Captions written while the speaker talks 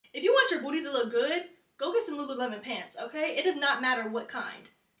your booty to look good, go get some Lululemon pants, okay? It does not matter what kind.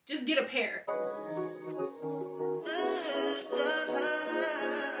 Just get a pair.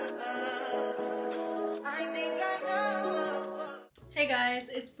 Hey guys,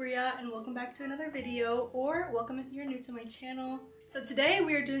 it's Bria and welcome back to another video, or welcome if you're new to my channel. So today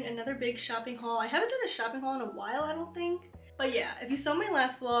we are doing another big shopping haul. I haven't done a shopping haul in a while, I don't think. But yeah, if you saw my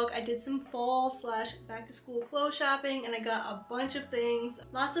last vlog, I did some fall / back to school clothes shopping and I got a bunch of things.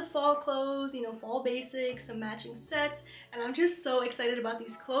 Lots of fall clothes, you know, fall basics, some matching sets, and I'm just so excited about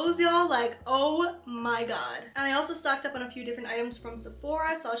these clothes, y'all. Like, oh my god. And I also stocked up on a few different items from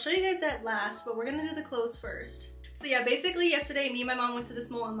Sephora, so I'll show you guys that last, but we're gonna do the clothes first. So yeah, basically yesterday me and my mom went to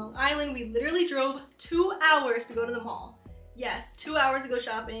this mall on Long Island. We literally drove 2 hours to go to the mall. Yes, 2 hours to go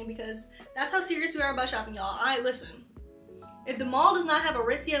shopping because that's how serious we are about shopping, y'all. Listen. If the mall does not have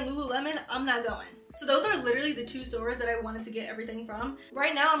Aritzia and Lululemon, I'm not going. So those are literally the two stores that I wanted to get everything from.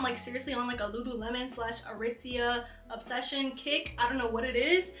 Right now, I'm like seriously on like a Lululemon / Aritzia obsession kick. I don't know what it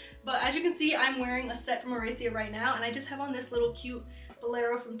is, but as you can see, I'm wearing a set from Aritzia right now, and I just have on this little cute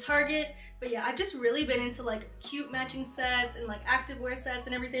bolero from Target. But yeah, I've just really been into like cute matching sets and like activewear sets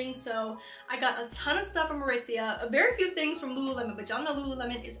and everything. So I got a ton of stuff from Aritzia, very few things from Lululemon, but y'all know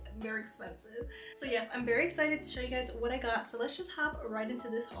Lululemon is very expensive. So yes, I'm very excited to show you guys what I got. So let's just hop right into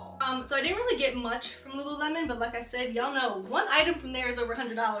this haul. So I didn't really get much from Lululemon, but like I said, y'all know one item from there is over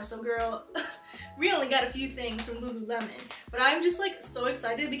 $100. So girl, we only got a few things from Lululemon, but I'm just like so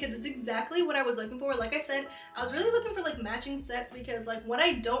excited because it's exactly what I was looking for. Like I said, I was really looking for like matching sets because like when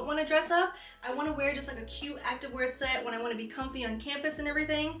I don't want to dress up, I want to wear just like a cute activewear set when I want to be comfy on campus and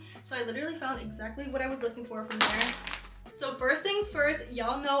everything. So I literally found exactly what I was looking for from there. So first things first,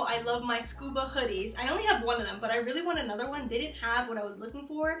 y'all know I love my scuba hoodies. I only have one of them, but I really want another one. They didn't have what I was looking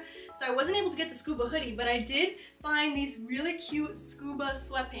for, so I wasn't able to get the scuba hoodie, but I did find these really cute scuba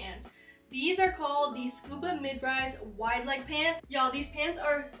sweatpants. These are called the Scuba Mid-Rise Wide Leg Pants. Y'all, these pants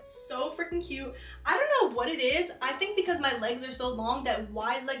are so freaking cute. I don't know what it is. I think because my legs are so long that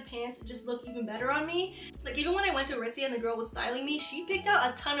wide leg pants just look even better on me. Like even when I went to Aritzia and the girl was styling me, she picked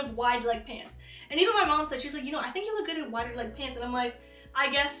out a ton of wide leg pants. And even my mom said, she's like, you know, I think you look good in wider leg pants. And I'm like, I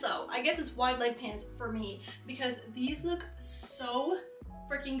guess so. I guess it's wide leg pants for me because these look so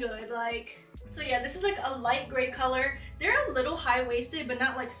freaking good. Like, so yeah, this is like a light gray color. They're a little high-waisted, but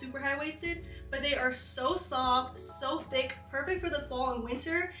not like super high-waisted, but they are so soft, so thick, perfect for the fall and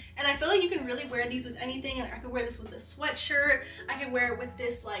winter. And I feel like you can really wear these with anything. Like I could wear this with a sweatshirt. I could wear it with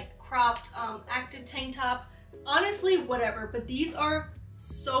this like cropped active tank top. Honestly, whatever, but these are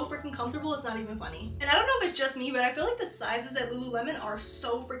so freaking comfortable, it's not even funny. And I don't know if it's just me, but I feel like the sizes at Lululemon are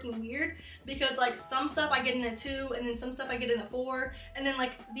so freaking weird because like some stuff I get in a 2 and then some stuff I get in a 4, and then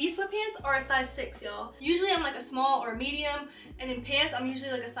like these sweatpants are a size 6, y'all. Usually I'm like a small or a medium, and in pants I'm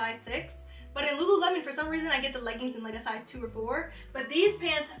usually like a size 6. But in Lululemon, for some reason, I get the leggings in like a size 2 or 4. But these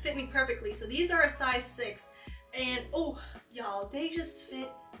pants fit me perfectly. So these are a size 6. And oh, y'all, they just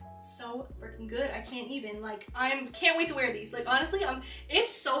fit so freaking good. I can't even, like, can't wait to wear these. Like honestly,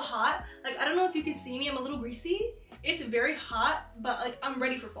 it's so hot. Like I don't know if you can see me, I'm a little greasy. It's very hot, but like I'm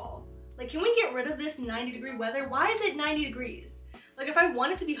ready for fall. Like, can we get rid of this 90-degree weather? Why is it 90 degrees? Like if I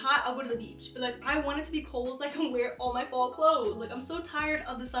want it to be hot, I'll go to the beach, but like I want it to be cold so I can wear all my fall clothes. Like I'm so tired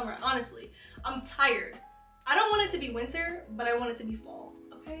of the summer. Honestly, I'm tired. I don't want it to be winter, but I want it to be fall,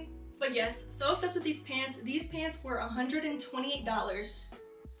 okay? But yes, so obsessed with these pants. These pants were $128.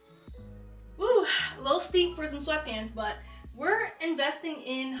 Woo, a little steep for some sweatpants, but we're investing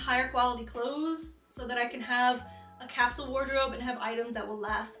in higher quality clothes so that I can have a capsule wardrobe and have items that will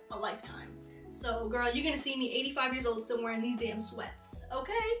last a lifetime. So girl, you're gonna see me 85 years old still wearing these damn sweats,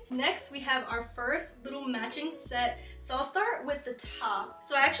 okay? Next, we have our first little matching set. So I'll start with the top.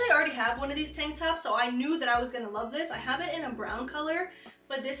 So I actually already have one of these tank tops, so I knew that I was gonna love this. I have it in a brown color,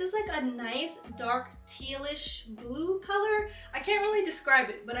 but this is like a nice dark tealish blue color. I can't really describe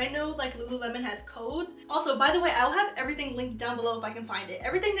it, but I know like Lululemon has codes. Also, by the way, I'll have everything linked down below if I can find it.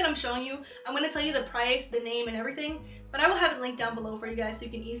 Everything that I'm showing you, I'm gonna tell you the price, the name, and everything, but I will have it linked down below for you guys so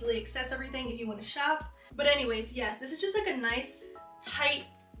you can easily access everything if you want to shop. But anyways, yes, this is just like a nice tight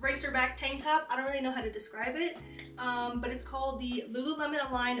Racerback tank top. I don't really know how to describe it, but it's called the Lululemon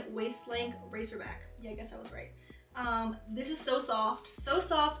Align Waist Length Racerback. Yeah, I guess I was right. This is so soft,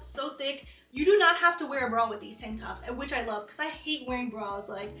 so thick. You do not have to wear a bra with these tank tops, which I love because I hate wearing bras.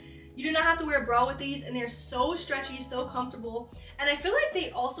 Like, you do not have to wear a bra with these, and they're so stretchy, so comfortable. And I feel like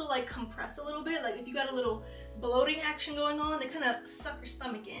they also like compress a little bit. Like if you got a little bloating action going on, they kind of suck your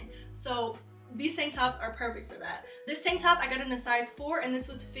stomach in. So these tank tops are perfect for that. This tank top I got in a size 4, and this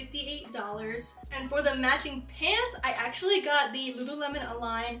was $58. And for the matching pants, I actually got the Lululemon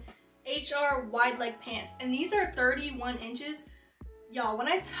Align HR wide leg pants, and these are 31 inches. Y'all, when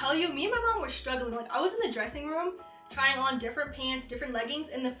I tell you, me and my mom were struggling. Like, I was in the dressing room trying on different pants, different leggings,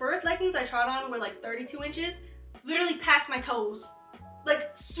 and the first leggings I tried on were like 32 inches, literally past my toes,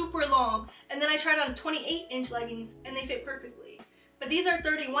 like super long. And then I tried on 28-inch leggings and they fit perfectly. But these are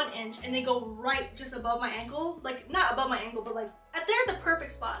 31-inch and they go right just above my ankle. Like, not above my ankle, but like, they're the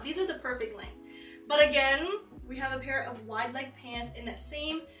perfect spot. These are the perfect length. But again, we have a pair of wide leg pants in that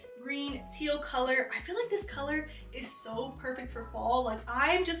same green teal color. I feel like this color is so perfect for fall. Like,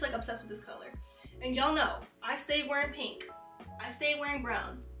 I'm just like obsessed with this color. And y'all know, I stay wearing pink. I stay wearing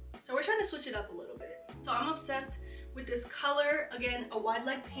brown. So we're trying to switch it up a little bit. So I'm obsessed with this color. Again, a wide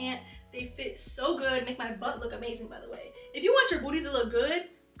leg pant. They fit so good, make my butt look amazing, by the way. If you want your booty to look good,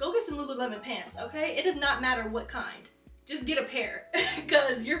 go get some Lululemon pants, okay? It does not matter what kind. Just get a pair,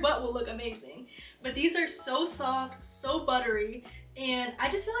 because your butt will look amazing. But these are so soft, so buttery, and I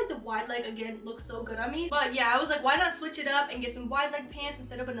just feel like the wide leg, again, looks so good on me. But yeah, I was like, why not switch it up and get some wide leg pants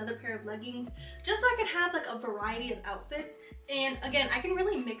instead of another pair of leggings, just so I can have like a variety of outfits. And again, I can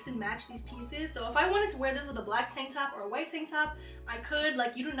really mix and match these pieces. So if I wanted to wear this with a black tank top or a white tank top, I could.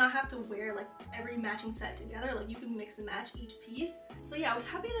 Like, you do not have to wear like every matching set together. Like, you can mix and match each piece. So yeah, I was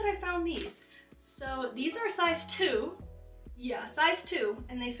happy that I found these. So these are size 2. Yeah, size 2,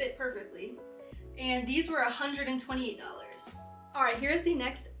 and they fit perfectly. And these were $128. Alright, here's the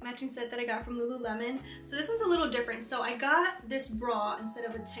next matching set that I got from Lululemon. So this one's a little different. So I got this bra instead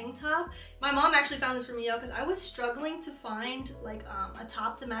of a tank top. My mom actually found this for me, because I was struggling to find like a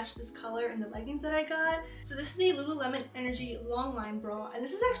top to match this color and the leggings that I got. So this is the Lululemon Energy long line bra, and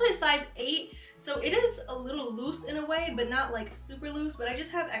this is actually a size 8. So it is a little loose in a way, but not like super loose, but I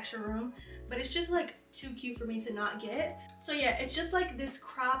just have extra room. But it's just like too cute for me to not get. So yeah, it's just like this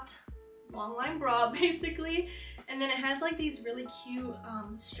cropped long line bra basically, and then it has like these really cute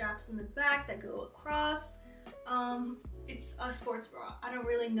straps in the back that go across. It's a sports bra. I don't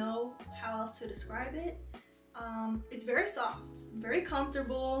really know how else to describe it. It's very soft, very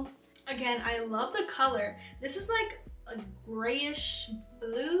comfortable. Again, I love the color. This is like a grayish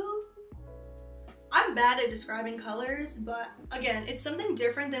blue. I'm bad at describing colors, but again, it's something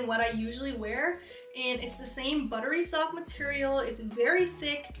different than what I usually wear, and it's the same buttery soft material. It's very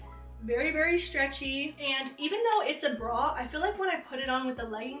thick, very, very stretchy, and even though it's a bra, I feel like when I put it on with the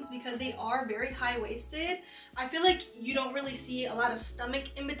leggings, because they are very high-waisted, I feel like you don't really see a lot of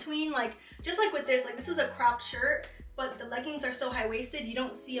stomach in between. Like, just like with this, like this is a cropped shirt, but the leggings are so high-waisted, you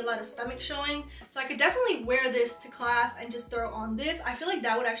don't see a lot of stomach showing. So I could definitely wear this to class and just throw on this. I feel like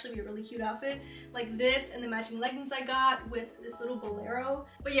that would actually be a really cute outfit. Like this and the matching leggings I got with this little bolero.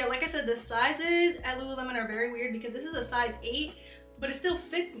 But yeah, like I said, the sizes at Lululemon are very weird, because this is a size 8, but it still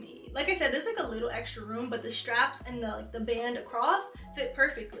fits me. Like I said, there's like a little extra room, but the straps and the band across fit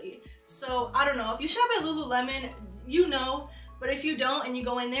perfectly. So I don't know, if you shop at Lululemon, you know. But if you don't and you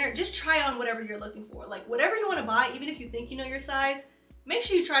go in there, just try on whatever you're looking for. Like, whatever you want to buy, even if you think you know your size, make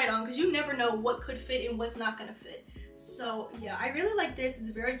sure you try it on, because you never know what could fit and what's not gonna fit. So yeah, I really like this. It's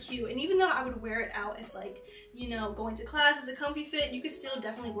very cute, and even though I would wear it out as like, you know, going to class as a comfy fit, you could still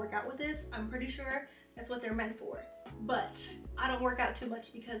definitely work out with this. I'm pretty sure that's what they're meant for. But I don't work out too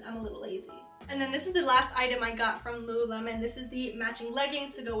much because I'm a little lazy. And then this is the last item I got from Lululemon. This is the matching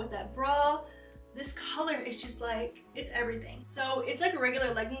leggings to go with that bra. This color is just like, it's everything. So it's like a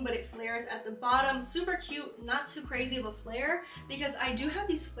regular legging, but it flares at the bottom. Super cute, not too crazy of a flare, because I do have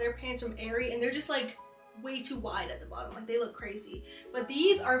these flare pants from Aerie, and they're just like way too wide at the bottom. Like, they look crazy. But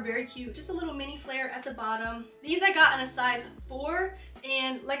these are very cute, just a little mini flare at the bottom. These I got in a size 4,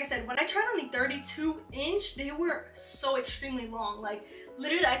 and like I said, when I tried on the 32-inch, they were so extremely long. Like,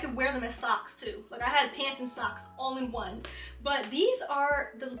 literally I could wear them as socks too. Like, I had pants and socks all in one. But these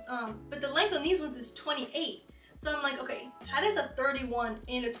are but the length on these ones is 28. So I'm like, okay, how does a 31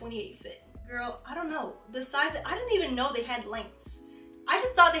 and a 28 fit? Girl, I don't know. The size, I didn't even know they had lengths. I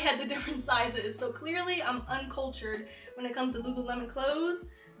just thought they had the different sizes. So clearly I'm uncultured when it comes to Lululemon clothes,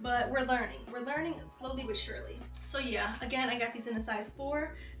 but we're learning. We're learning slowly but surely. So yeah, again, I got these in a size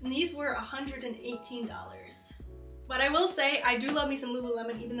 4, and these were $118. But I will say, I do love me some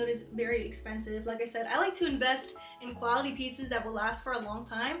Lululemon, even though it is very expensive. Like I said, I like to invest in quality pieces that will last for a long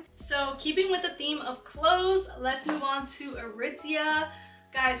time. So keeping with the theme of clothes, let's move on to Aritzia.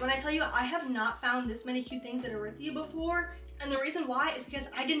 Guys, when I tell you I have not found this many cute things at Aritzia before, and the reason why is because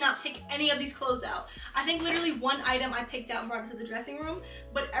I did not pick any of these clothes out. I think literally one item I picked out and brought it to the dressing room,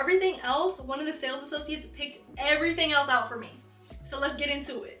 but everything else, one of the sales associates picked everything else out for me. So let's get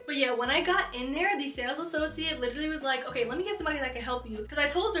into it. But yeah, when I got in there, the sales associate literally was like, okay, let me get somebody that can help you. Because I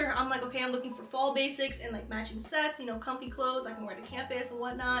told her, I'm like, okay, I'm looking for fall basics and like matching sets, you know, comfy clothes I can wear to campus and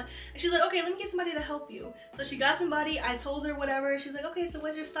whatnot. And she's like, okay, let me get somebody to help you. So she got somebody, I told her whatever. She was like, okay, so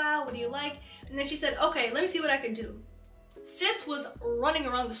what's your style? What do you like? And then she said, okay, let me see what I can do. Sis was running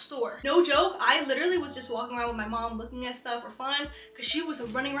around the store. No joke, I literally was just walking around with my mom looking at stuff for fun because she was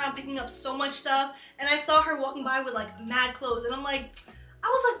running around picking up so much stuff, and I saw her walking by with like mad clothes, and I'm like, I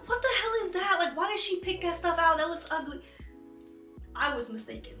was like, what the hell is that? Like, why did she pick that stuff out? That looks ugly. I was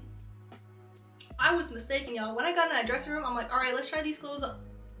mistaken. I was mistaken, y'all. When I got in that dressing room, I'm like, all right, let's try these clothes on.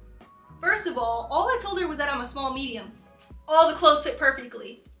 First of all I told her was that I'm a small medium. All the clothes fit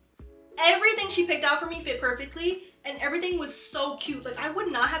perfectly. Everything she picked out for me fit perfectly, and everything was so cute. Like, I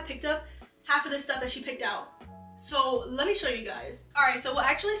would not have picked up half of the stuff that she picked out. So let me show you guys. All right, so we'll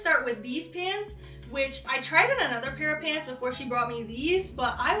actually start with these pants, which I tried on another pair of pants before she brought me these,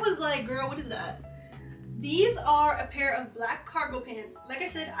 but I was like, girl, what is that? These are a pair of black cargo pants. Like I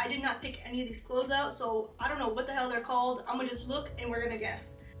said, I did not pick any of these clothes out, so I don't know what the hell they're called. I'm gonna just look and we're gonna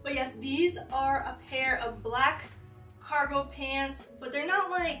guess. But yes, these are a pair of black cargo pants, but they're not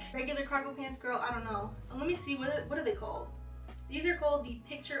like regular cargo pants, girl. I don't know. Let me see, what are they called? These are called the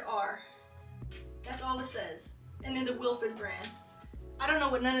Picture R. That's all it says. And then the Wilfred brand. I don't know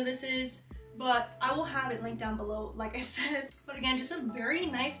what none of this is, but I will have it linked down below, like I said. But again, just a very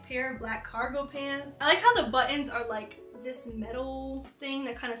nice pair of black cargo pants. I like how the buttons are like this metal thing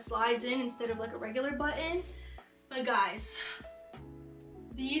that kind of slides in instead of like a regular button. But guys,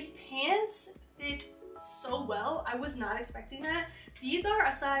 these pants fit so well. I was not expecting that. These are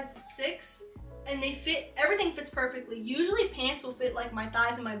a size 6 and they fit, everything fits perfectly. Usually pants will fit like my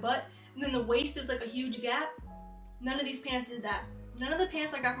thighs and my butt, and then the waist is like a huge gap. None of these pants did that. None of the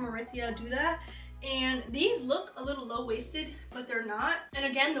pants I got from Aritzia do that. And these look a little low-waisted, but they're not. And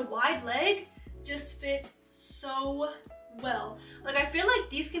again, the wide leg just fits so well. Like, I feel like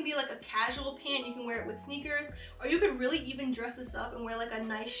these can be like a casual pant. You can wear it with sneakers, or you could really even dress this up and wear like a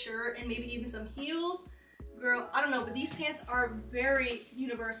nice shirt and maybe even some heels. Girl, I don't know, but these pants are very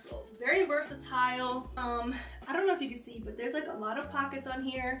universal, very versatile. I don't know if you can see, but there's like a lot of pockets on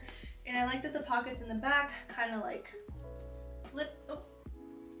here, and I like that the pockets in the back kind of like flip. Oh,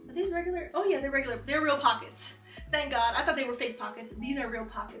 are these regular? Oh yeah, they're regular. They're real pockets. Thank God. I thought they were fake pockets. These are real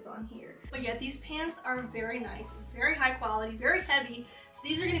pockets on here. But yeah, these pants are very nice, very high quality, very heavy. So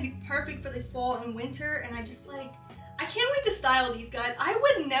these are gonna be perfect for the fall and winter, and I just like, I can't wait to style these, guys. I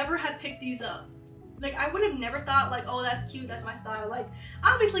would never have picked these up. Like, I would have never thought like, oh, that's cute, that's my style. Like,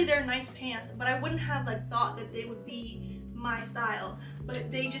 obviously they're nice pants, but I wouldn't have like thought that they would be my style.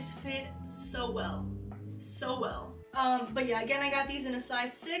 But they just fit so well, so well. But yeah, again, I got these in a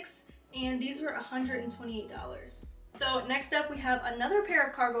size 6, and these were $128. So next up we have another pair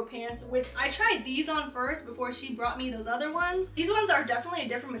of cargo pants, which I tried these on first before she brought me those other ones. These ones are definitely a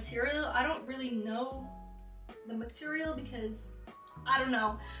different material. I don't really know the material because I don't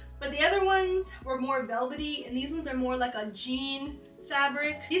know. But the other ones were more velvety, and these ones are more like a jean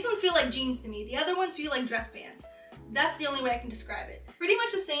fabric. These ones feel like jeans to me. The other ones feel like dress pants. That's the only way I can describe it. Pretty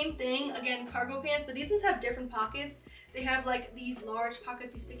much the same thing, again, cargo pants, but these ones have different pockets. They have like these large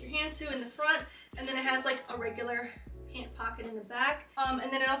pockets you stick your hands to in the front, and then it has like a regular pant pocket in the back.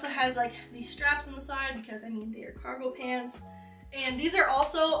 And then it also has like these straps on the side because, I mean, they are cargo pants. And these are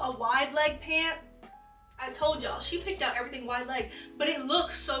also a wide leg pant. I told y'all, she picked out everything wide leg, but it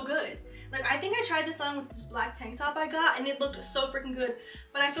looks so good. Like, I think I tried this on with this black tank top I got, and it looked so freaking good.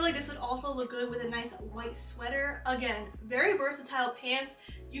 But I feel like this would also look good with a nice white sweater. Again, very versatile pants.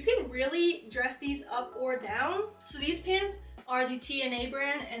 You can really dress these up or down. So these pants are the TNA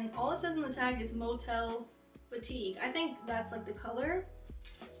brand, and all it says in the tag is Motel Fatigue. I think that's like the color.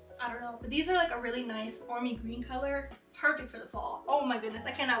 I don't know, but these are like a really nice army green color. Perfect for the fall. Oh my goodness,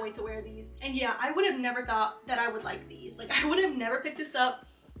 I cannot wait to wear these. And yeah, I would have never thought that I would like these. Like, I would have never picked this up,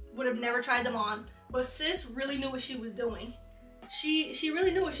 would have never tried them on, but sis really knew what she was doing. She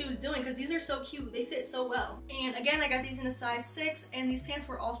really knew what she was doing because these are so cute. They fit so well. And again, I got these in a size 6, and these pants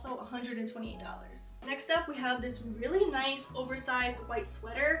were also $128. Next up, we have this really nice oversized white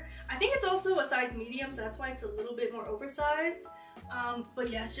sweater. I think it's also a size medium, so that's why it's a little bit more oversized. But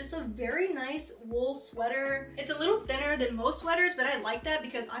yes, just a very nice wool sweater. It's a little thinner than most sweaters, but I like that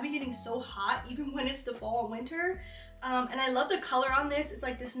because I've been getting so hot even when it's the fall and winter. And I love the color on this. It's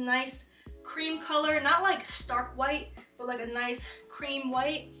like this nice cream color, not like stark white, but like a nice cream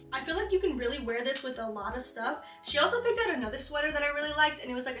white. I feel like you can really wear this with a lot of stuff. She also picked out another sweater that I really liked, and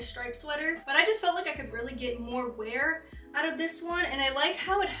it was like a striped sweater, but I just felt like I could really get more wear out of this one. And I like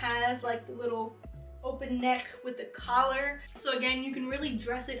how it has like the little open neck with the collar. So again, you can really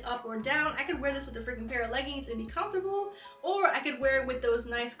dress it up or down. I could wear this with a freaking pair of leggings and be comfortable, or I could wear it with those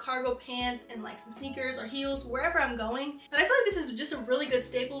nice cargo pants and like some sneakers or heels wherever I'm going. But I feel like this is just a really good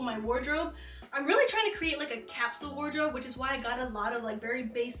staple in my wardrobe. I'm really trying to create like a capsule wardrobe, which is why I got a lot of like very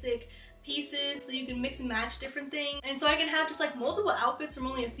basic pieces so you can mix and match different things, and so I can have just like multiple outfits from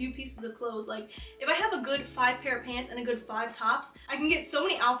only a few pieces of clothes. Like if I have a good 5 pair of pants and a good 5 tops, I can get so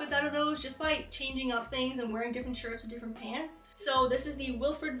many outfits out of those just by changing up things and wearing different shirts with different pants. So this is the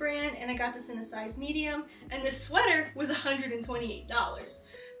Wilfred brand, and I got this in a size medium, and this sweater was $128.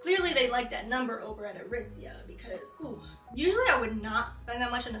 Clearly they like that number over at Aritzia because, ooh, usually I would not spend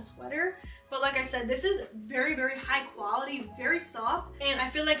that much on a sweater, but like I said, this is very, very high quality, very soft, and I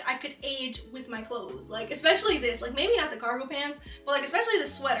feel like I could age with my clothes. Like especially this, like maybe not the cargo pants, but like especially the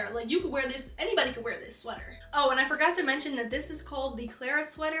sweater. Like you could wear this, anybody could wear this sweater. Oh, and I forgot to mention that this is called the Clara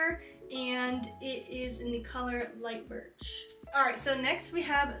sweater, and it is in the color light birch. Alright, so next we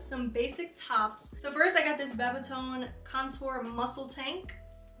have some basic tops. So first I got this Babaton Contour Muscle Tank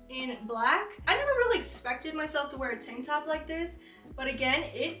in black. I never really expected myself to wear a tank top like this, but again,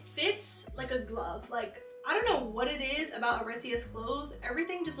 it fits like a glove. Like, I don't know what it is about Aritzia's clothes.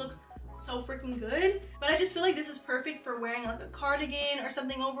 Everything just looks so freaking good, but I just feel like this is perfect for wearing like a cardigan or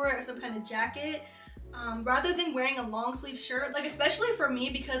something over it, or some kind of jacket, rather than wearing a long sleeve shirt. Like especially for me,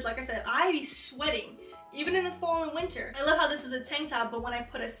 because like I said, I be sweating even in the fall and winter. I love how this is a tank top, but when I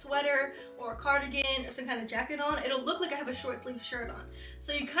put a sweater or a cardigan or some kind of jacket on, it'll look like I have a short sleeve shirt on.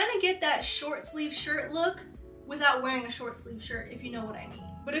 So you kind of get that short sleeve shirt look without wearing a short sleeve shirt, if you know what I mean.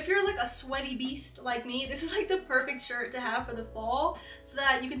 But if you're like a sweaty beast like me, this is like the perfect shirt to have for the fall, so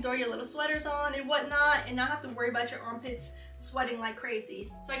that you can throw your little sweaters on and whatnot and not have to worry about your armpits sweating like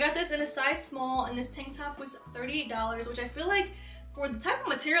crazy. So I got this in a size small, and this tank top was $38, which I feel like for the type of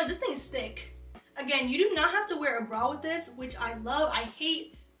material, this thing is thick. Again, you do not have to wear a bra with this, which I love. I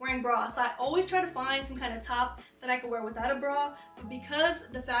hate wearing bras, so I always try to find some kind of top that I can wear without a bra, but because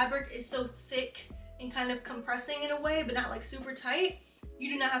the fabric is so thick and kind of compressing in a way, but not like super tight, you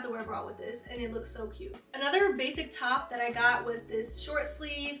do not have to wear a bra with this, and it looks so cute. Another basic top that I got was this short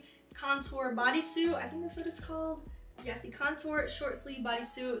sleeve contour bodysuit. I think that's what it's called. Yes, the contour short sleeve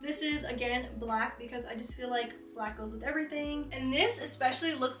bodysuit. This is again black because I just feel like black goes with everything, and this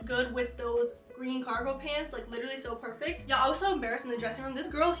especially looks good with those green cargo pants, like literally so perfect. Yeah, I was so embarrassed in the dressing room. This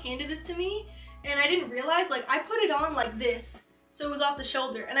girl handed this to me and I didn't realize, like I put it on like this so it was off the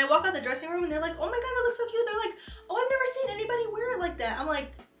shoulder, and I walk out the dressing room and they're like, oh my god, that looks so cute. They're like, oh, I've never seen anybody wear it like that. I'm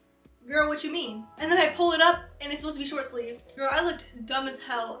like, girl, what you mean? And then I pull it up and it's supposed to be short sleeve. Girl, I looked dumb as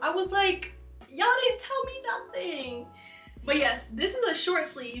hell. I was like, y'all didn't tell me nothing. But yes, this is a short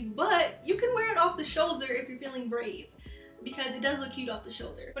sleeve, but you can wear it off the shoulder if you're feeling brave, because it does look cute off the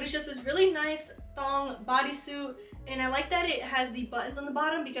shoulder. But it's just this really nice thong bodysuit, and I like that it has the buttons on the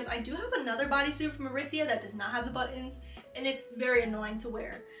bottom, because I do have another bodysuit from Aritzia that does not have the buttons, and it's very annoying to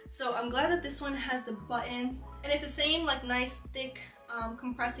wear. So I'm glad that this one has the buttons, and it's the same like nice thick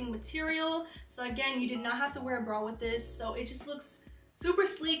compressing material. So again, you did not have to wear a bra with this, so it just looks super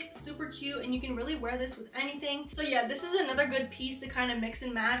sleek, super cute, and you can really wear this with anything. So yeah, this is another good piece to kind of mix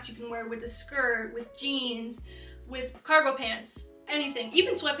and match. You can wear it with a skirt, with jeans, with cargo pants, anything,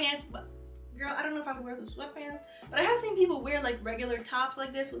 even sweatpants. But girl, I don't know if I would wear the sweatpants, but I have seen people wear like regular tops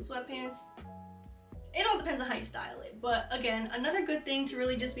like this with sweatpants. It all depends on how you style it. But again, another good thing to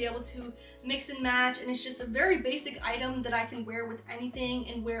really just be able to mix and match, and it's just a very basic item that I can wear with anything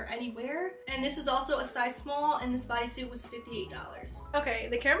and wear anywhere. And this is also a size small, and this bodysuit was $58. Okay,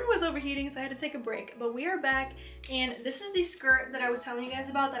 the camera was overheating, so I had to take a break, but we are back, and this is the skirt that I was telling you guys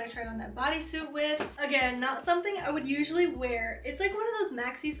about that I tried on that bodysuit with. Again, not something I would usually wear. It's like one of those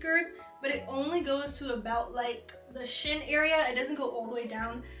maxi skirts, but it only goes to about like the shin area. It doesn't go all the way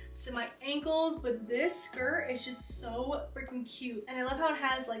down to my ankles, but this skirt is just so freaking cute, and I love how it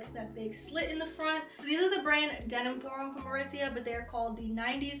has like that big slit in the front. So these are the brand Denim Forum from Aritzia, but they're called the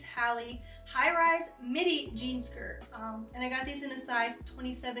 90s Halle high-rise midi jean skirt, and I got these in a size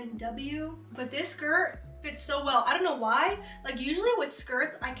 27W. But this skirt fits so well. I don't know why. Like usually with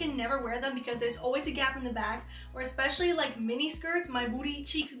skirts, I can never wear them because there's always a gap in the back, or especially like mini skirts, my booty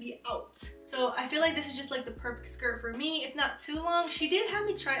cheeks be out. So I feel like this is just like the perfect skirt for me. It's not too long. She did have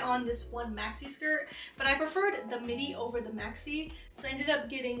me try on this one maxi skirt, but I preferred the midi over the maxi, so I ended up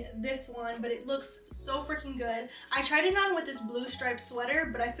getting this one, but it looks so freaking good. I tried it on with this blue striped sweater,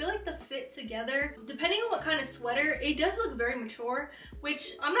 but I feel like the fit together, depending on what kind of sweater, it does look very mature,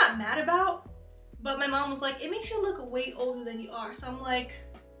 which I'm not mad about. But my mom was like, it makes you look way older than you are. So I'm like,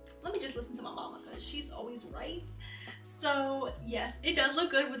 Let me just listen to my mama because she's always right. So yes, it does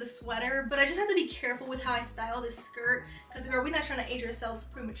look good with a sweater, but I just have to be careful with how I style this skirt because girl, we're not trying to age ourselves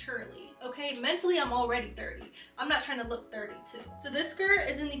prematurely, okay? Mentally, I'm already 30. I'm not trying to look 32. So this skirt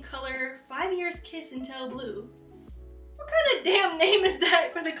is in the color 5 Years Kiss and Tell Blue. What kind of damn name is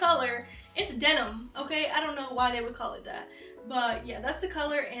that for the color? It's denim, okay? I don't know why they would call it that. But yeah, that's the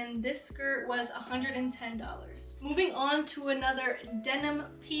color, and this skirt was $110. Moving on to another denim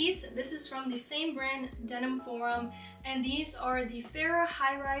piece. This is from the same brand, Denim Forum, and these are the Farrah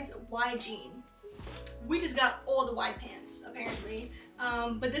high-rise Y jean. We just got all the wide pants, apparently.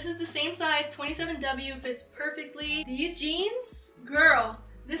 But this is the same size, 27W, fits perfectly. These jeans, girl,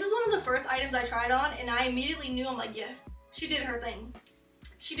 this is one of the first items I tried on, and I immediately knew, I'm like, yeah, she did her thing.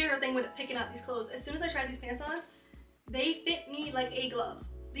 She did her thing with picking out these clothes. As soon as I tried these pants on, they fit me like a glove.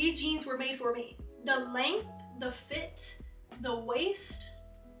 These jeans were made for me. The length, the fit, the waist,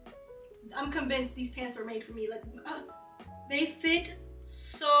 I'm convinced these pants were made for me. Like, they fit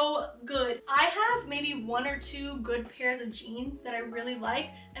so good. I have maybe 1 or 2 good pairs of jeans that I really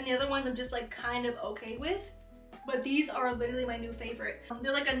like, and the other ones I'm just like kind of okay with. But these are literally my new favorite.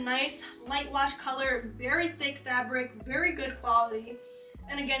 They're like a nice light wash color, very thick fabric, very good quality.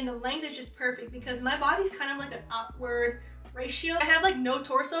 And again, the length is just perfect because my body's kind of like an awkward ratio. I have like no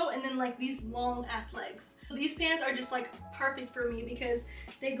torso and then like these long ass legs. So these pants are just like perfect for me because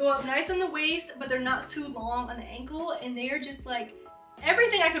they go up nice on the waist, but they're not too long on the ankle, and they are just like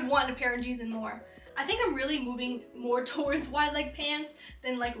everything I could want in a pair of jeans and more. I think I'm really moving more towards wide leg pants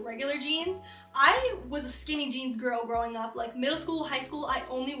than like regular jeans. I was a skinny jeans girl growing up. Like middle school, high school, I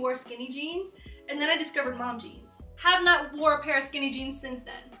only wore skinny jeans, and then I discovered mom jeans. Have not wore a pair of skinny jeans since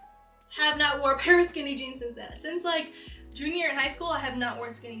then. Have not wore a pair of skinny jeans since then. Since like junior year in high school, I have not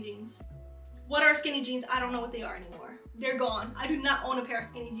worn skinny jeans. What are skinny jeans? I don't know what they are anymore. They're gone. I do not own a pair of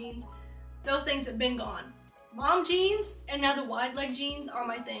skinny jeans. Those things have been gone. Mom jeans and now the wide leg jeans are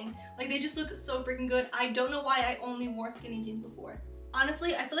my thing. Like they just look so freaking good. I don't know why I only wore skinny jeans before.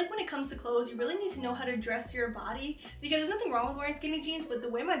 Honestly, I feel like when it comes to clothes, you really need to know how to dress your body because there's nothing wrong with wearing skinny jeans, but the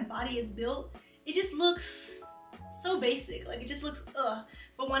way my body is built, it just looks so basic. Like it just looks ugh.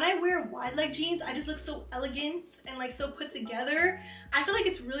 But when I wear wide leg jeans, I just look so elegant and like so put together. I feel like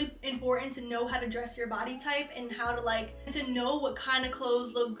it's really important to know how to dress your body type and how to to know what kind of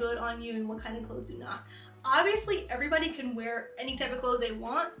clothes look good on you and what kind of clothes do not. Obviously, everybody can wear any type of clothes they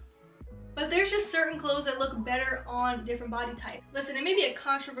want, but there's just certain clothes that look better on different body types. Listen, it may be a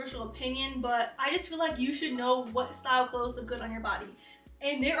controversial opinion, but I just feel like you should know what style clothes look good on your body.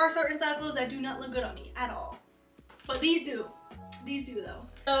 And there are certain style clothes that do not look good on me at all. But these do. These do though.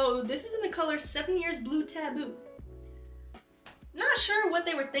 So this is in the color 7 Years Blue Taboo. Not sure what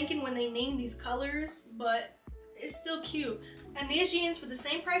they were thinking when they named these colors, but it's still cute. And these jeans for the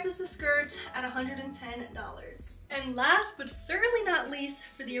same price as the skirt at $110. And last but certainly not least,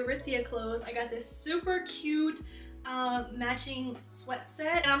 for the Aritzia clothes, I got this super cute matching sweat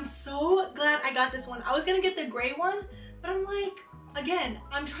set, and I'm so glad I got this one. I was gonna get the gray one, but I'm like, again,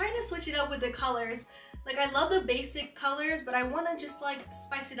 I'm trying to switch it up with the colors. Like I love the basic colors, but I want to just like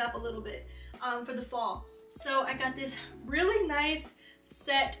spice it up a little bit for the fall. So I got this really nice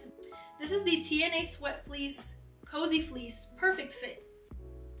set. This is the TNA Sweat Fleece Cozy Fleece Perfect Fit.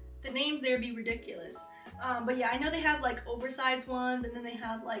 The names there be ridiculous. But yeah, I know they have like oversized ones and then they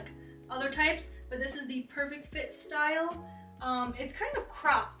have like other types, but this is the Perfect Fit style. It's kind of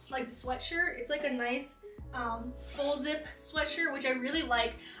cropped like the sweatshirt. It's like a nice full zip sweatshirt, which I really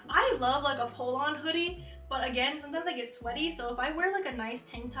like. I love like a pull-on hoodie, but again, sometimes I get sweaty, so if I wear like a nice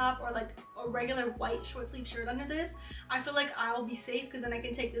tank top or like a regular white short sleeve shirt under this, I feel like I'll be safe because then I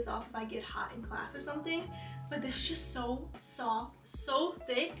can take this off if I get hot in class or something. But this is just so soft, so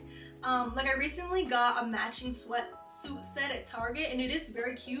thick. Like I recently got a matching sweatsuit set at Target and it is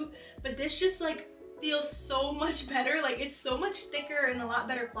very cute, but this just like feels so much better. Like it's so much thicker and a lot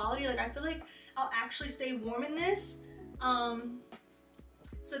better quality. Like I feel like I'll actually stay warm in this.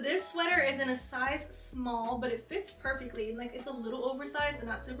 So this sweater is in a size small, but it fits perfectly. Like it's a little oversized, but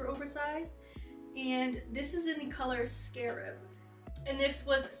not super oversized. And this is in the color Scarab. And this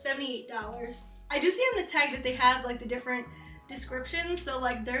was $78. I do see on the tag that they have like the different descriptions. So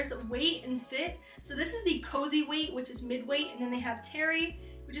like there's weight and fit. So this is the cozy weight, which is midweight, and then they have terry,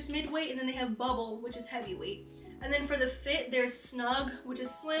 which is midweight, and then they have bubble, which is heavyweight. And then for the fit, there's snug, which is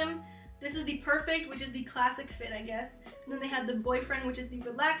slim. This is the perfect, which is the classic fit, I guess. And then they have the boyfriend, which is the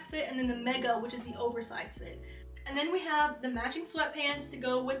relaxed fit, and then the mega, which is the oversized fit. And then we have the matching sweatpants to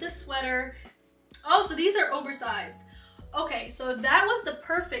go with the sweater. Oh, so these are oversized. Okay, so that was the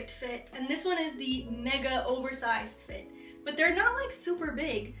perfect fit, and this one is the mega oversized fit. But they're not like super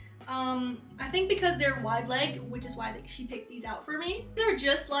big. I think because they're wide leg, which is why she picked these out for me. They're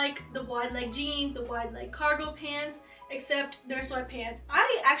just like the wide leg jeans, the wide leg cargo pants, except they're sweatpants.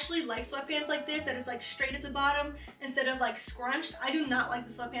 I actually like sweatpants like this, that is like straight at the bottom instead of like scrunched. I do not like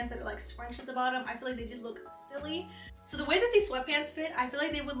the sweatpants that are like scrunched at the bottom. I feel like they just look silly. So the way that these sweatpants fit, I feel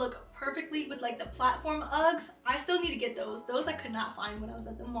like they would look perfectly with like the platform Uggs. I still need to get those. Those I could not find when I was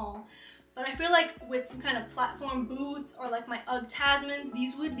at the mall. But I feel like with some kind of platform boots or like my UGG Tasmans,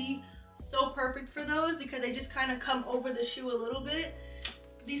 these would be so perfect for those because they just kind of come over the shoe a little bit.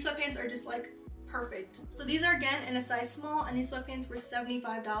 These sweatpants are just like perfect. So these are again in a size small, and these sweatpants were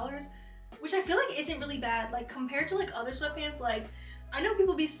 $75, which I feel like isn't really bad. Like compared to like other sweatpants, like I know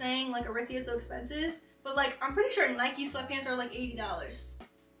people be saying like Aritzia is so expensive, but like I'm pretty sure Nike sweatpants are like $80.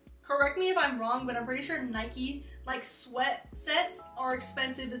 Correct me if I'm wrong, but I'm pretty sure Nike like sweat sets are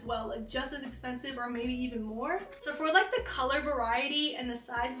expensive as well, like just as expensive or maybe even more. So for like the color variety and the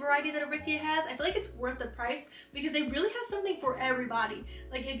size variety that Aritzia has, I feel like it's worth the price because they really have something for everybody.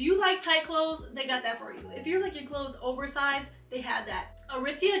 Like if you like tight clothes, they got that for you. If you're like your clothes oversized, they have that.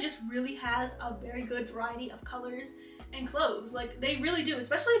 Aritzia just really has a very good variety of colors and clothes. Like they really do,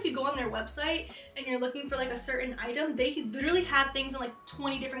 especially if you go on their website and you're looking for like a certain item, they literally have things in like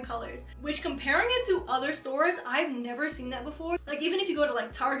 20 different colors, which comparing it to other stores, I've never seen that before. Like even if you go to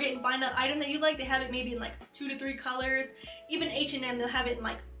like Target and find an item that you like, they have it maybe in like 2 to 3 colors. Even H&M, they'll have it in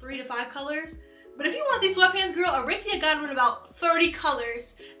like 3 to 5 colors. But if you want these sweatpants, girl, Aritzia got them in about 30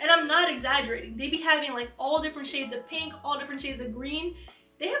 colors, and I'm not exaggerating. They be having like all different shades of pink, all different shades of green.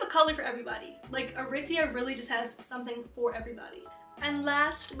 They have a color for everybody. Like Aritzia really just has something for everybody. And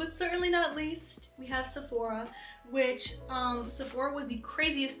last but certainly not least, we have Sephora, which Sephora was the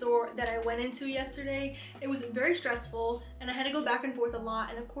craziest store that I went into yesterday. It was very stressful and I had to go back and forth a lot,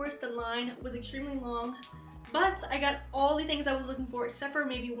 and of course the line was extremely long, but I got all the things I was looking for except for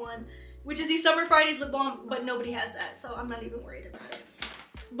maybe one, which is the Summer Fridays lip balm, but nobody has that, so I'm not even worried about it.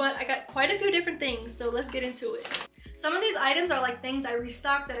 But I got quite a few different things, so let's get into it. Some of these items are like things I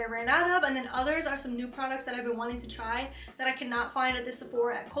restocked that I ran out of, and then others are some new products that I've been wanting to try that I cannot find at the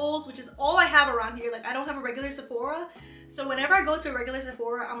Sephora at Kohl's, which is all I have around here. Like I don't have a regular Sephora, so whenever I go to a regular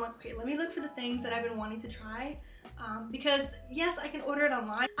Sephora, I'm like, okay, let me look for the things that I've been wanting to try. Because yes, I can order it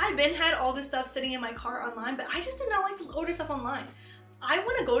online. I've been had all this stuff sitting in my cart online, but I just do not like to order stuff online. I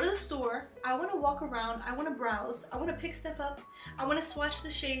want to go to the store, I want to walk around, I want to browse, I want to pick stuff up, I want to swatch the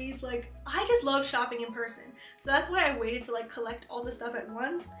shades. Like I just love shopping in person. So that's why I waited to like collect all the stuff at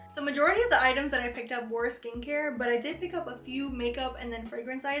once. So majority of the items that I picked up were skincare, but I did pick up a few makeup and then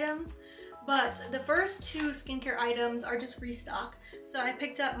fragrance items. But the first 2 skincare items are just restock. So I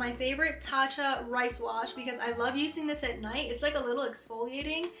picked up my favorite Tatcha Rice Wash because I love using this at night. It's like a little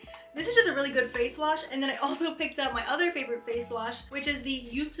exfoliating. This is just a really good face wash. And then I also picked up my other favorite face wash, which is the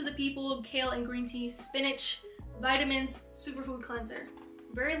Youth to the People Kale and Green Tea Spinach Vitamins Superfood Cleanser.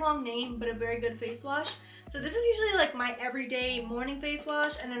 Very long name, but a very good face wash. So this is usually like my everyday morning face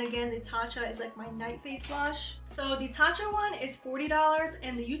wash, and then again the Tatcha is like my night face wash. So the Tatcha one is $40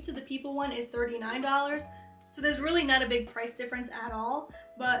 and the Youth to the People one is $39. So there's really not a big price difference at all,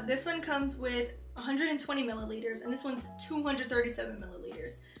 but this one comes with 120 milliliters and this one's 237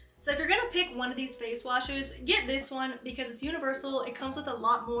 milliliters. So if you're gonna pick one of these face washes, get this one because it's universal. It comes with a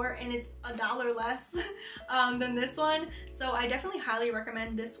lot more and it's $1 less than this one. So I definitely highly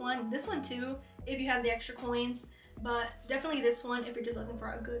recommend this one. This one too, if you have the extra coins, but definitely this one if you're just looking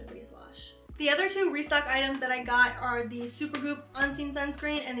for a good face wash. The other 2 restock items that I got are the Supergoop Unseen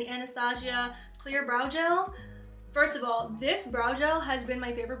Sunscreen and the Anastasia Clear Brow Gel. First of all, this brow gel has been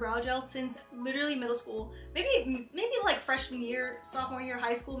my favorite brow gel since literally middle school. Maybe like freshman year, sophomore year,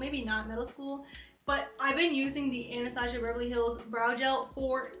 high school, maybe not middle school. But I've been using the Anastasia Beverly Hills brow gel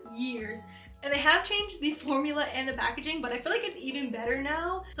for years. And they have changed the formula and the packaging, but I feel like it's even better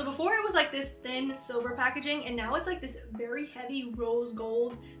now. So before it was like this thin silver packaging, and now it's like this very heavy rose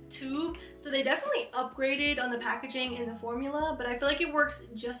gold tube. So they definitely upgraded on the packaging and the formula, but I feel like it works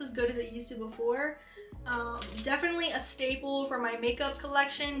just as good as it used to before. Definitely a staple for my makeup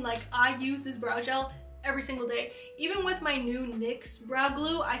collection. Like I use this brow gel every single day. Even with my new NYX brow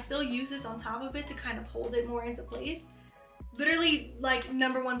glue, I still use this on top of it to kind of hold it more into place. Literally like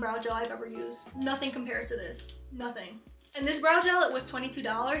 #1 brow gel I've ever used. Nothing compares to this. Nothing. And this brow gel, it was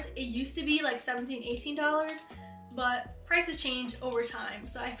 $22. It used to be like $17, $18, but prices change over time.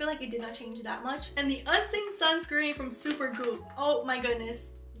 So I feel like it did not change that much. And the Unseen Sunscreen from Supergoop. Oh my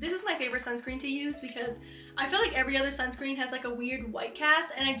goodness. This is my favorite sunscreen to use because I feel like every other sunscreen has like a weird white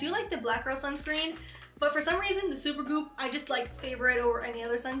cast, and I do like the Black Girl sunscreen, but for some reason the Supergoop I just like favorite over any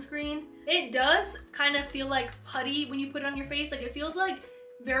other sunscreen. It does kind of feel like putty when you put it on your face. Like it feels like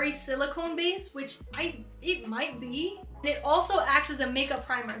very silicone based, which it might be. And it also acts as a makeup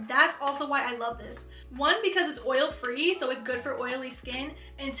primer. That's also why I love this. One, because it's oil free, so it's good for oily skin.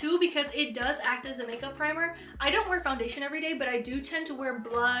 And two, because it does act as a makeup primer. I don't wear foundation every day, but I do tend to wear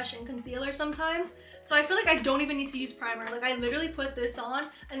blush and concealer sometimes. So I feel like I don't even need to use primer. Like I literally put this on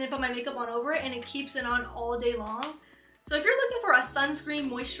and then put my makeup on over it and it keeps it on all day long. So if you're looking for a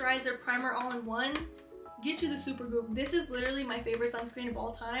sunscreen, moisturizer, primer all in one, get you the Supergoop. This is literally my favorite sunscreen of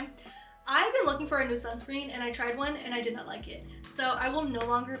all time. I've been looking for a new sunscreen and I tried one and I did not like it. So I will no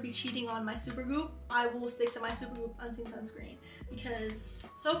longer be cheating on my Supergoop. I will stick to my Supergoop Unseen Sunscreen because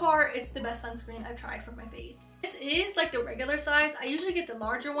so far it's the best sunscreen I've tried for my face. This is like the regular size. I usually get the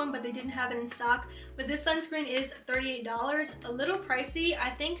larger one, but they didn't have it in stock. But this sunscreen is $38, a little pricey.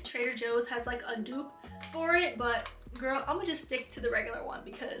 I think Trader Joe's has like a dupe for it, but girl, I'm gonna just stick to the regular one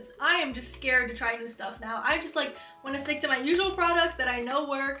because I am just scared to try new stuff now. I just like want to stick to my usual products that I know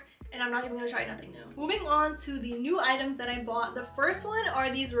work, and I'm not even gonna try nothing new. Moving on to the new items that I bought. The first one are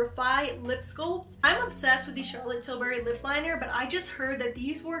these Refi lip sculpts. I'm obsessed with the Charlotte Tilbury lip liner, but I just heard that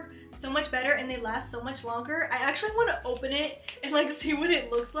these work so much better and they last so much longer. I actually want to open it and like see what it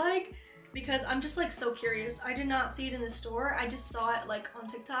looks like because I'm just like so curious. I did not see it in the store. I just saw it like on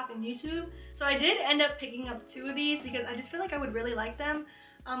TikTok and YouTube. So I did end up picking up 2 of these because I just feel like I would really like them.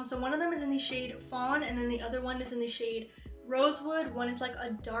 So one of them is in the shade Fawn and then the other one is in the shade Rosewood. One is like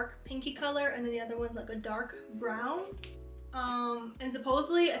a dark pinky color and then the other one's like a dark brown. And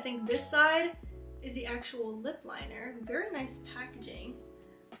supposedly I think this side is the actual lip liner. Very nice packaging.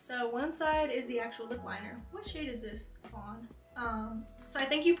 So one side is the actual lip liner. What shade is this? Fawn. So I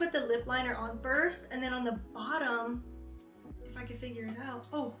think you put the lip liner on first and then on the bottom, if I can figure it out.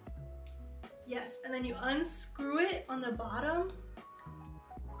 Oh, yes. And then you unscrew it on the bottom.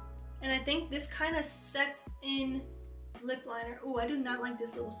 And I think this kind of sets in lip liner. Oh, I do not like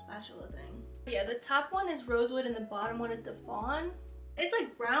this little spatula thing. Yeah, the top one is Rosewood and the bottom one is the Fawn. It's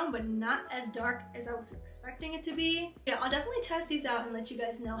like brown, but not as dark as I was expecting it to be. Yeah, I'll definitely test these out and let you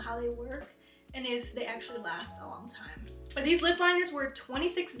guys know how they work and if they actually last a long time. But these lip liners were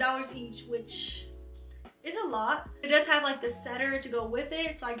 $26 each, which is a lot. It does have like the setter to go with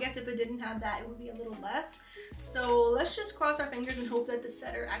it, so I guess if it didn't have that, it would be a little less. So let's just cross our fingers and hope that the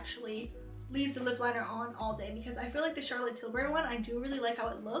setter actually leaves the lip liner on all day, because I feel like the Charlotte Tilbury one, I do really like how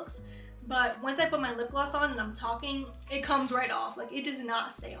it looks, but once I put my lip gloss on and I'm talking, it comes right off. Like it does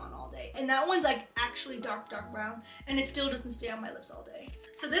not stay on all day. And that one's like actually dark brown and it still doesn't stay on my lips all day.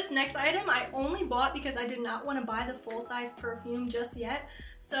 So this next item I only bought because I did not want to buy the full-size perfume just yet.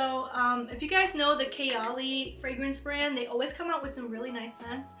 So if you guys know the 𝐂𝐍𝐻 fragrance brand, they always come out with some really nice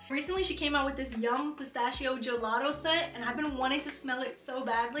scents. Recently she came out with this Yum Pistachio Gelato scent and I've been wanting to smell it so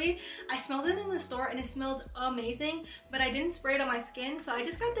badly. I smelled it in the store and it smelled amazing, but I didn't spray it on my skin, so I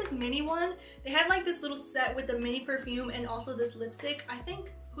just got this mini one. They had like this little set with the mini perfume and also this lipstick. I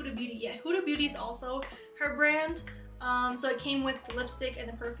think Huda Beauty, yeah, Huda Beauty is also her brand. So it came with the lipstick and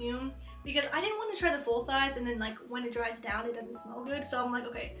the perfume because I didn't want to try the full size and then like when it dries down it doesn't smell good. So I'm like,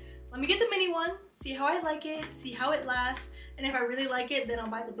 okay, let me get the mini one, see how I like it, see how it lasts, and if I really like it then I'll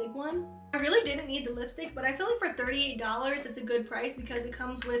buy the big one. I really didn't need the lipstick, but I feel like for $38 it's a good price because it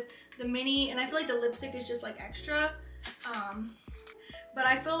comes with the mini and I feel like the lipstick is just like extra. But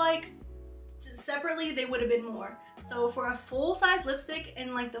I feel like separately they would have been more. So for a full size lipstick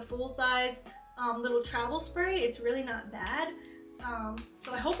and like the full size little travel spray, it's really not bad.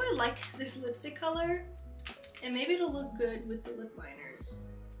 So I hope I like this lipstick color and maybe it'll look good with the lip liners.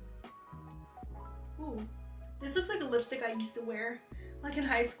 Ooh, this looks like a lipstick I used to wear like in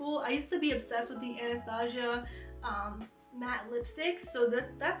high school. I used to be obsessed with the Anastasia matte lipsticks, so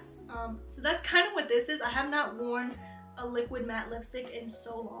that's kind of what this is. I have not worn a liquid matte lipstick in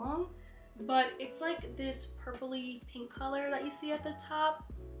so long, but it's like this purpley pink color that you see at the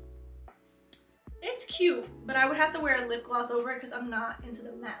top. It's cute, but I would have to wear a lip gloss over it because I'm not into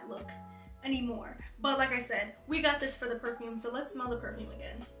the matte look anymore. But like I said, we got this for the perfume, so let's smell the perfume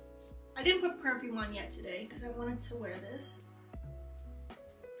again. I didn't put perfume on yet today because I wanted to wear this.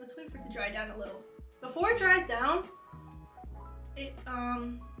 Let's wait for it to dry down a little. Before it dries down, it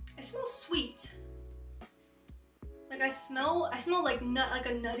smells sweet. Like I smell like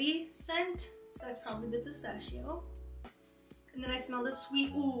a nutty scent, so that's probably the pistachio. And then I smell the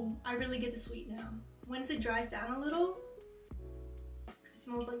sweet. Ooh, I really get the sweet now. Once it dries down a little, it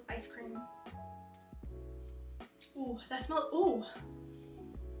smells like ice cream. Ooh, that smells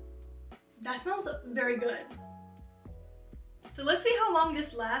very good. So let's see how long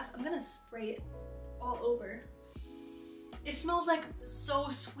this lasts. I'm gonna spray it all over. It smells like so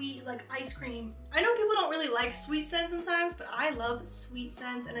sweet, like ice cream. I know people don't really like sweet scents sometimes, but I love sweet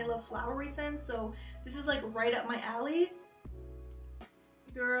scents and I love flowery scents, so this is like right up my alley.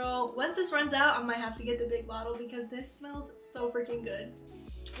 Girl, once this runs out, I might have to get the big bottle because this smells so freaking good.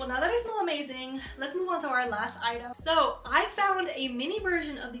 Well, now that I smell amazing, let's move on to our last item. So I found a mini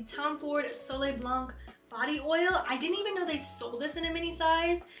version of the Tom Ford Soleil Blanc body oil. I didn't even know they sold this in a mini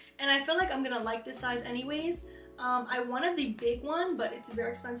size, and I feel like I'm gonna like this size anyways. I wanted the big one, but it's very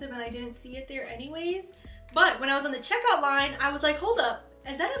expensive and I didn't see it there anyways. But when I was on the checkout line, I was like, hold up,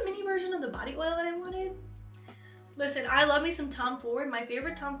 is that a mini version of the body oil that I wanted? Listen, I love me some Tom Ford. My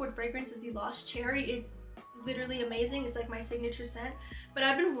favorite Tom Ford fragrance is the Lost Cherry. It's literally amazing. It's like my signature scent. But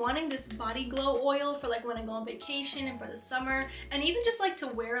I've been wanting this body glow oil for like when I go on vacation and for the summer, and even just like to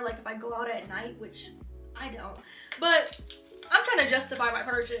wear like if I go out at night, which I don't. But I'm trying to justify my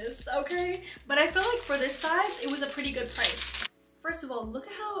purchase, okay? But I feel like for this size, it was a pretty good price. First of all, look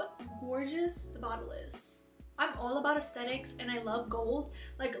at how gorgeous the bottle is. I'm all about aesthetics and I love gold.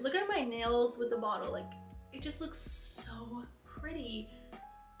 Like, look at my nails with the bottle. Like, it just looks so pretty.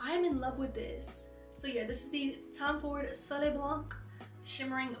 I am in love with this. So yeah, this is the Tom Ford Soleil Blanc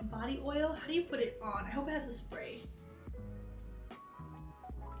Shimmering Body Oil. How do you put it on? I hope it has a spray.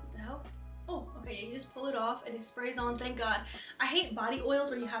 What the hell? Oh, okay, yeah, you just pull it off and it sprays on, thank God. I hate body oils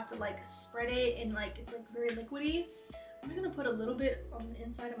where you have to like spread it and like it's like very liquidy. I'm just gonna put a little bit on the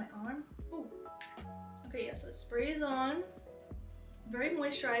inside of my arm. Ooh. Okay, yeah, so it sprays on. Very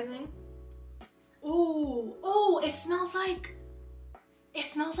moisturizing. Ooh, oh, it smells like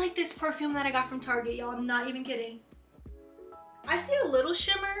this perfume that I got from Target, y'all. I'm not even kidding. I see a little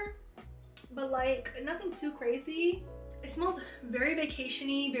shimmer, but like nothing too crazy. It smells very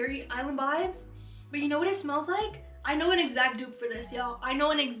vacation-y, very island vibes. But you know what it smells like? I know an exact dupe for this, y'all. I know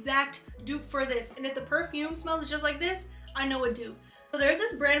an exact dupe for this. And if the perfume smells just like this, I know a dupe. So there's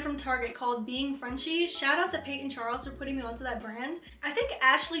this brand from Target called Being Frenchy. Shout out to Peyton Charles for putting me onto that brand. I think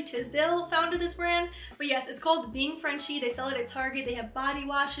Ashley Tisdale founded this brand, but yes, it's called Being Frenchy. They sell it at Target. They have body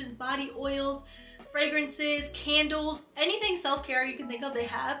washes, body oils, fragrances, candles, anything self-care you can think of they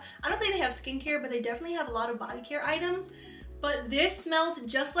have. I don't think they have skincare, but they definitely have a lot of body care items. But this smells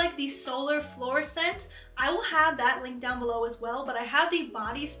just like the Solar Floor scent. I will have that link down below as well, but I have the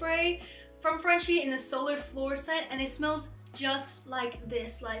body spray from Frenchy in the Solar Floor scent, and it smells just like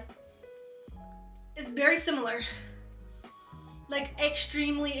this. Like, it's very similar, like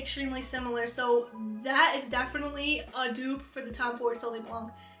extremely similar. So that is definitely a dupe for the Tom Ford Soleil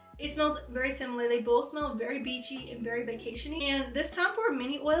Blanc. It smells very similar. They both smell very beachy and very vacation-y. And this Tom Ford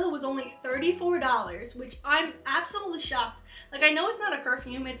mini oil was only $34, which I'm absolutely shocked. Like, I know it's not a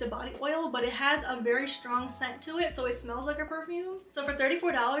perfume, it's a body oil, but it has a very strong scent to it, so it smells like a perfume. So for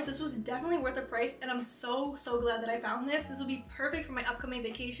 $34, this was definitely worth the price, and I'm so glad that I found this. This will be perfect for my upcoming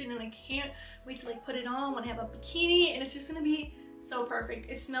vacation, and I can't wait to like put it on when I have a bikini, and it's just gonna be so perfect.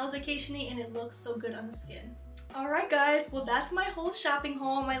 It smells vacation-y and it looks so good on the skin. Alright guys, well that's my whole shopping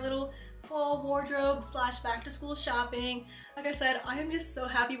haul, my little fall wardrobe slash back to school shopping. Like I said, I am just so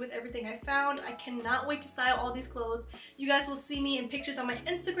happy with everything I found. I cannot wait to style all these clothes. You guys will see me in pictures on my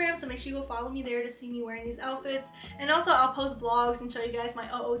Instagram, so make sure you go follow me there to see me wearing these outfits. And also I'll post vlogs and show you guys my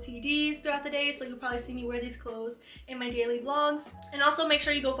OOTDs throughout the day, so you'll probably see me wear these clothes in my daily vlogs. And also make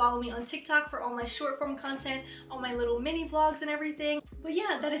sure you go follow me on TikTok for all my short form content, all my little mini vlogs and everything. But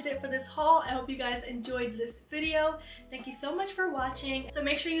yeah, that is it for this haul. I hope you guys enjoyed this video. Thank you so much for watching. So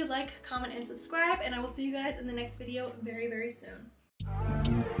make sure you like, comment, and subscribe, and I will see you guys in the next video very soon.